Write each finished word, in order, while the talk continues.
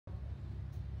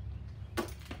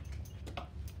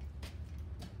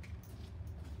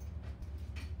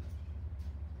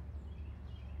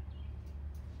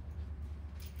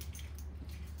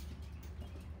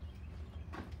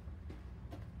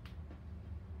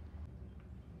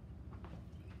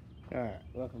Alright,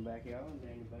 welcome back y'all. I'm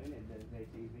Danny Boone at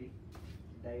WJTV.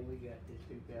 Today we got this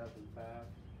 2005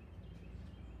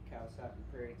 Kawasaki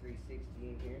Prairie 360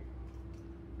 in here.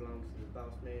 Belongs to the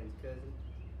boss man's cousin.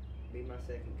 Be my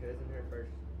second cousin. Her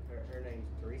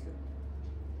name's Teresa.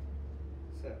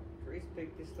 So Teresa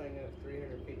picked this thing up for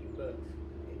 $350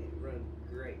 and it runs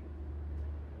great.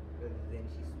 Other than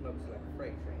she smokes like a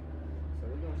freight train.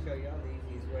 So we're gonna show y'all the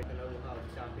easiest way to overhaul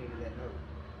the top end of that motor.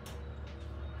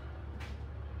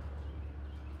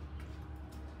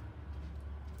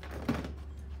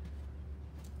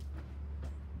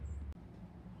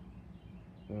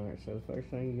 Alright, so the first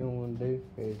thing you're going to want to do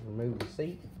is remove the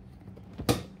seat.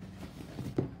 You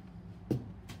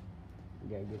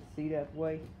got to get the seat out the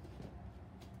way.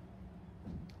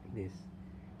 This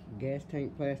gas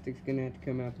tank plastic's going to have to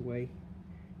come out the way,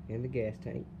 and the gas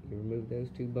tank. You remove those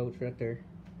two bolts right there.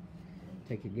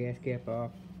 Take your gas cap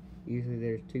off. Usually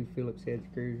there's two Phillips head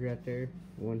screws right there.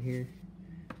 One here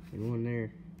and one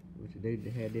there. Which the dude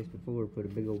that had this before put a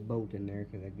big old bolt in there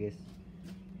because I guess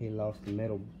he lost the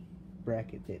metal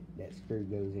bracket that screw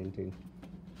goes into.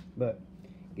 But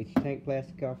get your tank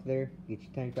plastic off there, get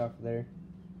your tank off there.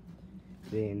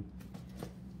 Then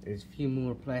there's a few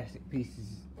more plastic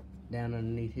pieces down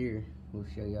underneath here. We'll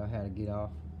show y'all how to get off.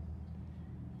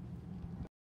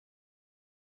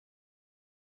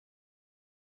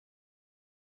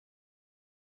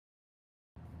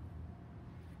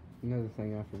 Another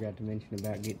thing I forgot to mention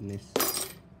about getting this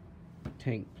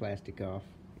tank plastic off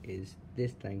is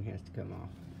this thing has to come off.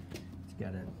 It's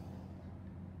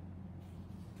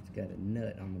got a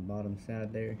nut on the bottom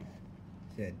side there.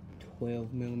 It's at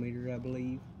 12 millimeter, I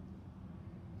believe.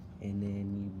 And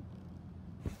then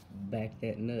you back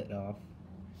that nut off,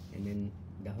 and then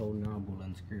the whole knob will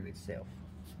unscrew itself.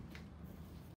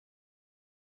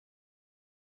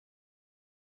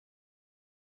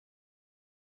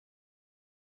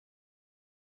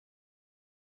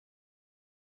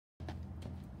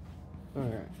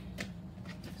 Alright,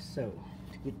 so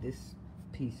to get this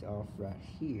piece off right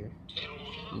here,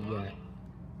 you got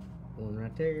one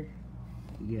right there.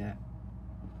 You got,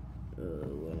 I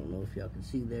don't know if y'all can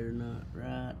see that or not.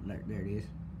 Right there it is.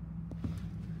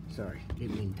 Sorry,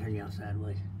 didn't mean to turn y'all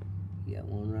sideways. You got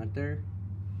one right there.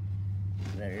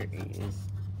 There is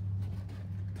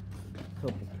a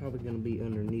couple probably gonna be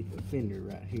underneath the fender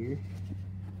right here.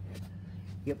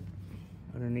 Yep,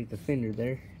 underneath the fender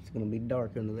there. It's gonna be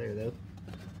dark under there though.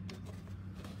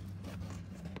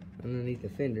 Underneath the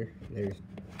fender, there's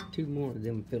two more of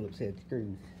them Phillips head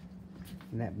screws,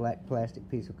 and that black plastic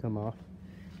piece will come off.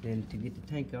 Then to get the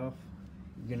tank off,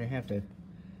 you're gonna have to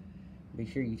be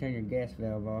sure you turn your gas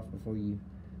valve off before you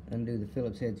undo the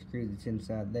Phillips head screw that's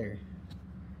inside there.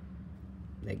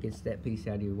 That gets that piece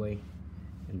out of your way.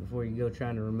 And before you go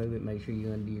trying to remove it, make sure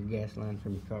you undo your gas line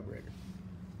from your carburetor.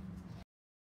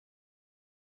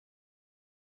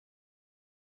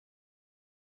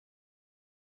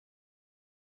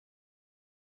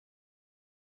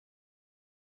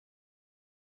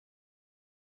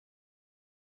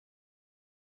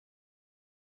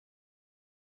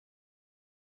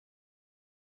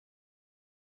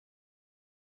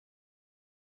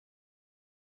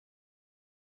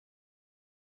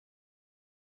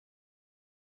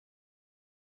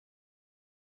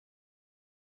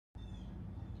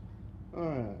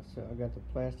 Alright, so I got the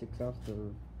plastics off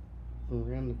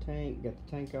around the tank, got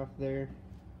the tank off there.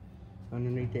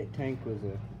 Underneath that tank was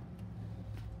a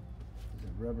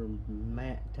rubber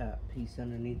mat type piece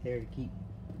underneath there to keep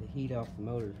the heat off the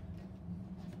motor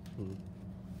from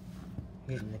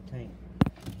hitting the tank,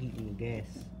 heating the gas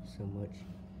so much.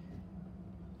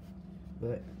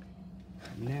 But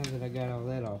now that I got all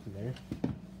that off of there,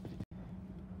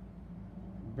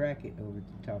 bracket over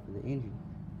at the top of the engine,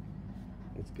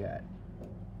 it's got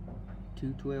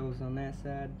two 12s on that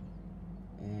side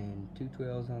and two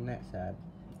 12s on that side,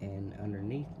 and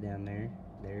underneath down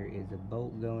there is a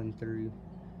bolt going through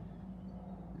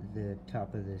the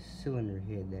top of the cylinder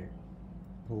head there.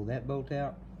 Pull that bolt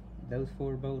out, those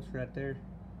four bolts right there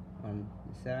on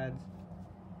the sides,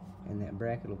 and that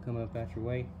bracket will come up out your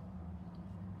way.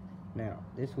 Now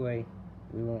this way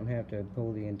we won't have to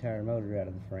pull the entire motor out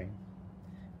of the frame.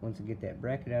 Once I get that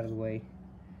bracket out of the way,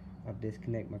 I'll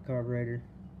disconnect my carburetor,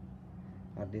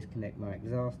 I'll disconnect my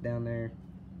exhaust down there,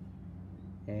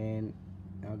 and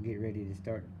I'll get ready to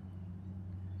start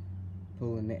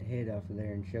pulling that head off of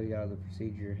there and show y'all the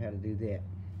procedure how to do that.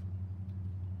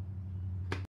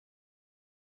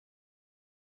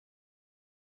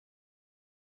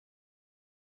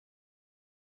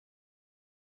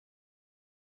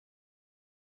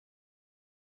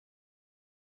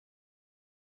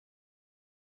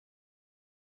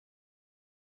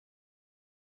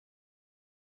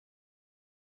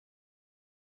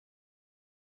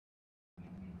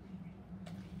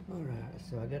 Alright,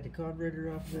 so I got the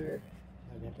carburetor off there.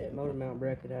 I got that motor mount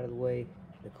bracket out of the way.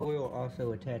 The coil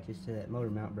also attaches to that motor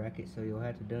mount bracket, so you'll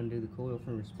have to undo the coil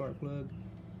from your spark plug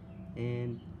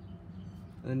and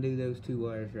undo those two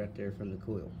wires right there from the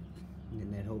coil. And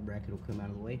then that whole bracket will come out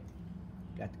of the way.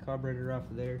 Got the carburetor off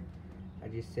of there. I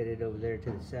just set it over there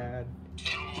to the side.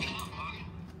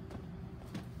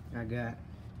 I got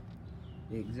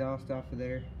the exhaust off of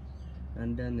there.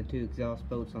 Undone the two exhaust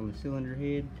bolts on the cylinder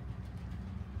head.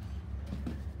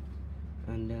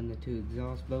 Undone the two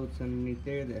exhaust bolts underneath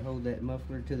there that hold that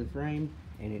muffler to the frame,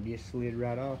 and it just slid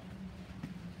right off.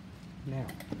 Now,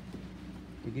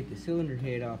 to get the cylinder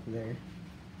head off of there,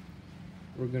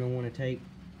 we're going to want to take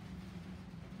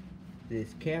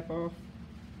this cap off.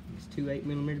 It's two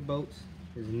 8mm bolts.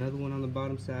 There's another one on the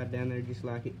bottom side down there just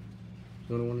like it.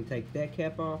 You're going to want to take that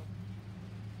cap off,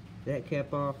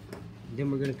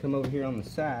 then we're going to come over here on the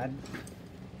side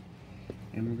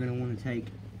and we're going to want to take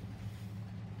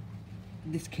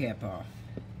this cap off.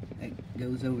 That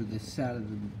goes over the side of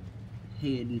the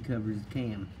head and covers the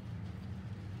cam.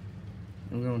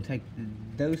 And we're going to take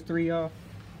those three off.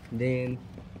 Then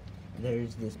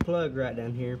there's this plug right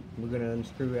down here. We're going to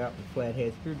unscrew out the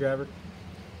flathead screwdriver,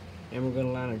 and we're going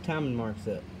to line our timing marks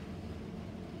up.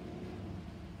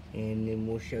 And then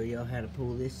we'll show y'all how to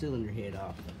pull this cylinder head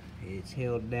off. It's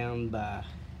held down by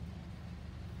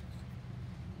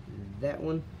that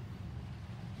one,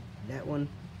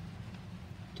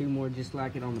 two more just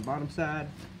like it on the bottom side,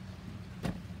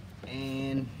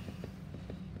 and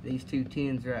these two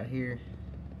tins right here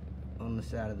on the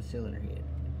side of the cylinder head.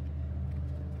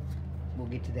 We'll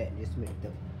get to that in just a minute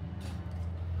though.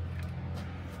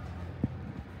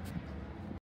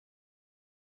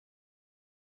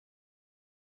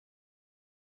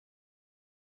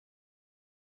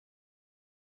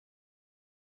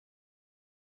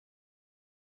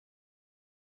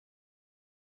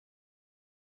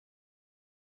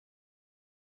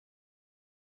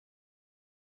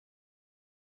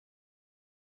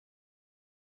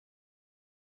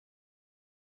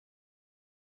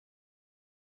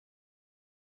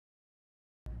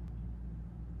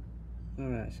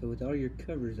 Alright, so with all your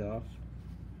covers off,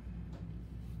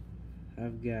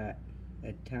 I've got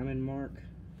a timing mark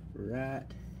right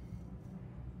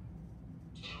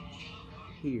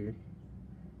here.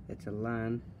 That's a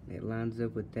line. It lines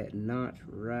up with that notch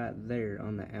right there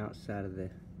on the outside of the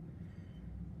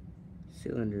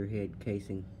cylinder head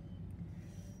casing.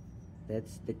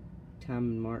 That's the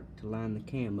timing mark to line the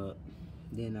cam up.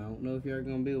 Then I don't know if you're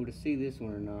going to be able to see this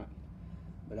one or not,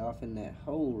 but off in that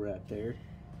hole right there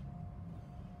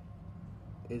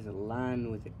is a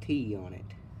line with a T on it.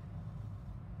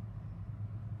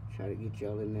 Try to get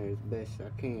y'all in there as best I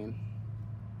can.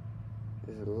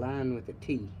 There's a line with a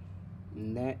T,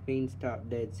 and that means top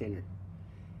dead center.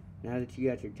 Now that you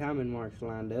got your timing marks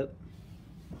lined up,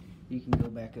 you can go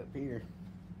back up here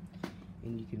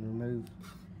and you can remove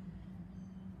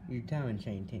your timing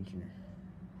chain tensioner.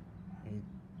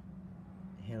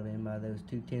 It's held in by those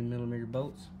two 10mm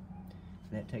bolts.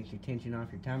 That takes your tension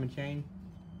off your timing chain.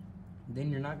 Then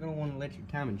you're not going to want to let your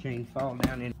timing chain fall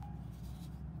down in.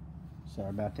 Sorry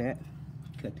about that.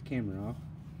 Cut the camera off.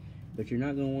 But you're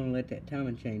not going to want to let that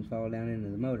timing chain fall down into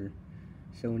the motor.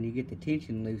 So when you get the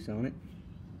tension loose on it,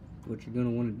 what you're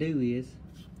going to want to do is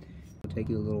take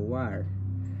a little wire,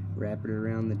 wrap it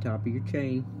around the top of your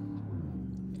chain,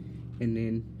 and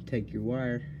then take your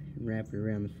wire and wrap it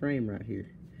around the frame right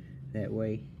here. That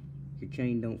way your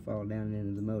chain don't fall down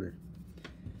into the motor.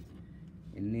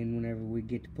 And then whenever we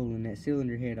get to pulling that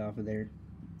cylinder head off of there,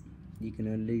 you can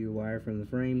undo your wire from the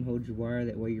frame, hold your wire,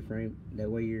 that way your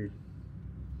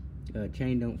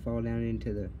chain don't fall down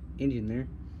into the engine there.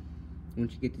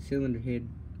 Once you get the cylinder head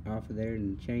off of there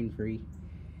and the chain free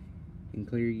and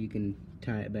clear, you can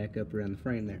tie it back up around the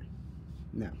frame there.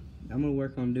 Now, I'm going to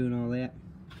work on doing all that.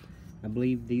 I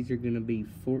believe these are going to be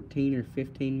 14 or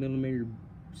 15mm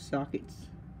sockets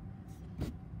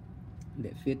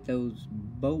that fit those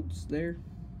bolts there.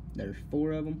 There's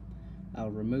 4 of them. I'll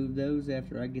remove those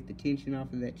after I get the tension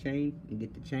off of that chain and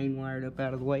get the chain wired up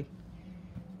out of the way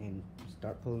and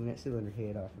start pulling that cylinder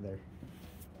head off of there.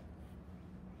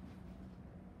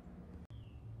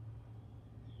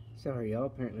 Sorry y'all,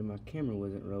 apparently my camera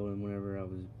wasn't rolling whenever I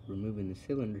was removing the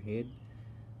cylinder head,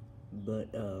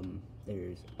 but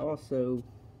there's also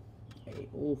a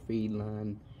oil feed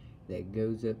line that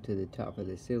goes up to the top of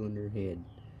the cylinder head.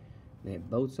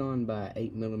 That bolts on by an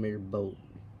 8mm bolt.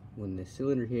 When the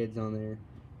cylinder head's on there,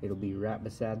 it'll be right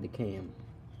beside the cam.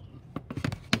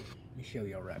 Let me show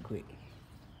y'all right quick.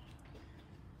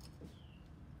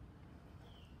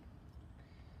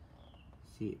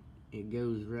 See, it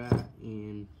goes right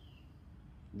in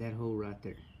that hole right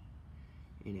there,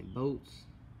 and it bolts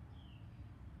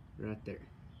right there.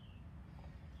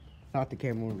 Thought the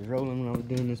camera was rolling when I was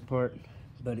doing this part,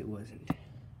 but it wasn't.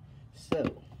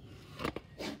 So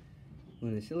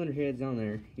when the cylinder head's on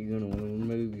there, you're going to want to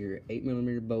remove your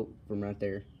 8mm bolt from right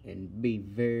there, and be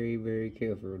very, very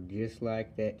careful. Just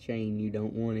like that chain, you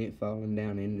don't want it falling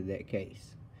down into that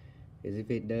case, because if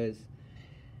it does,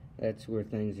 that's where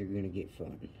things are going to get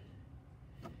fun.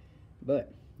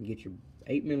 But get your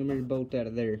 8mm bolt out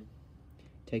of there,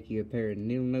 take you a pair of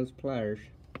needle nose pliers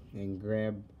and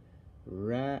grab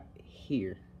right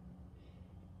here.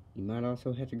 You might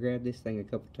also have to grab this thing a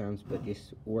couple times, but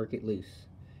just work it loose.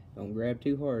 Don't grab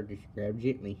too hard, just grab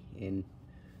gently and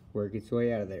work its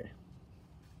way out of there.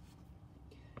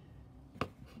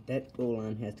 That oil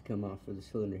line has to come off for the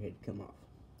cylinder head to come off.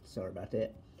 Sorry about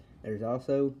that. There's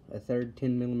also a third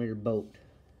 10mm bolt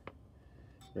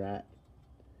right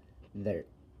there.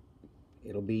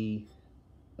 It'll be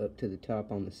up to the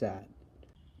top on the side.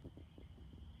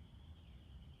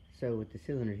 So with the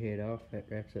cylinder head off, that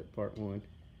wraps up part 1.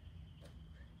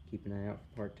 Keep an eye out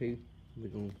for part 2. We're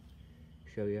going to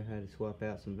show you how to swap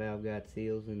out some valve guide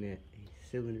seals in that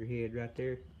cylinder head right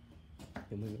there.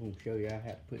 And we're going to show you how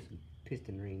to put some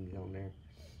piston rings on there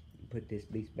and put this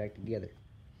beast back together.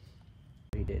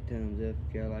 Hit that thumbs up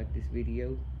if y'all like this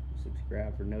video.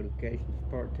 Subscribe for notifications for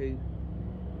part 2.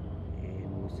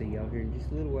 And we'll see y'all here in just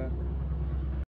a little while.